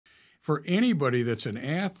for anybody that's an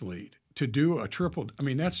athlete to do a triple, I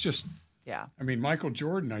mean, that's just. Yeah. I mean, Michael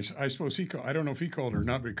Jordan, I suppose I don't know if he called her or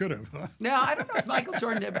not, but he could have. No, I don't know if Michael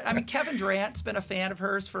Jordan did, but I mean, Kevin Durant's been a fan of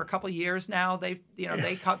hers for a couple of years now. They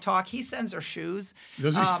talk. He sends her shoes.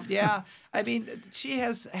 Does he? Yeah. I mean, she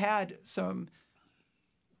has had some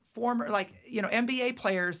former, NBA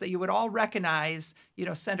players that you would all recognize,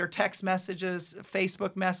 send her text messages,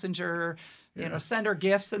 Facebook Messenger, send her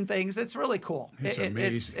gifts and things. It's really cool. It's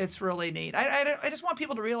amazing. It's really neat. I just want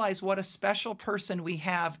people to realize what a special person we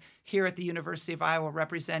have here at the University of Iowa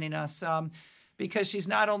representing us, because she's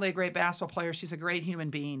not only a great basketball player, she's a great human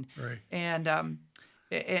being. Right.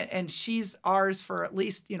 And she's ours for at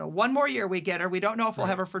least, one more year we get her. We don't know if we'll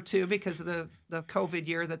have her for 2 because of the COVID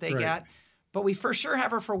year that they get. But we for sure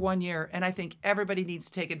have her for 1 year, and I think everybody needs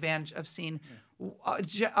to take advantage of seeing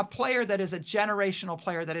a player that is a generational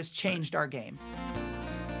player that has changed our game.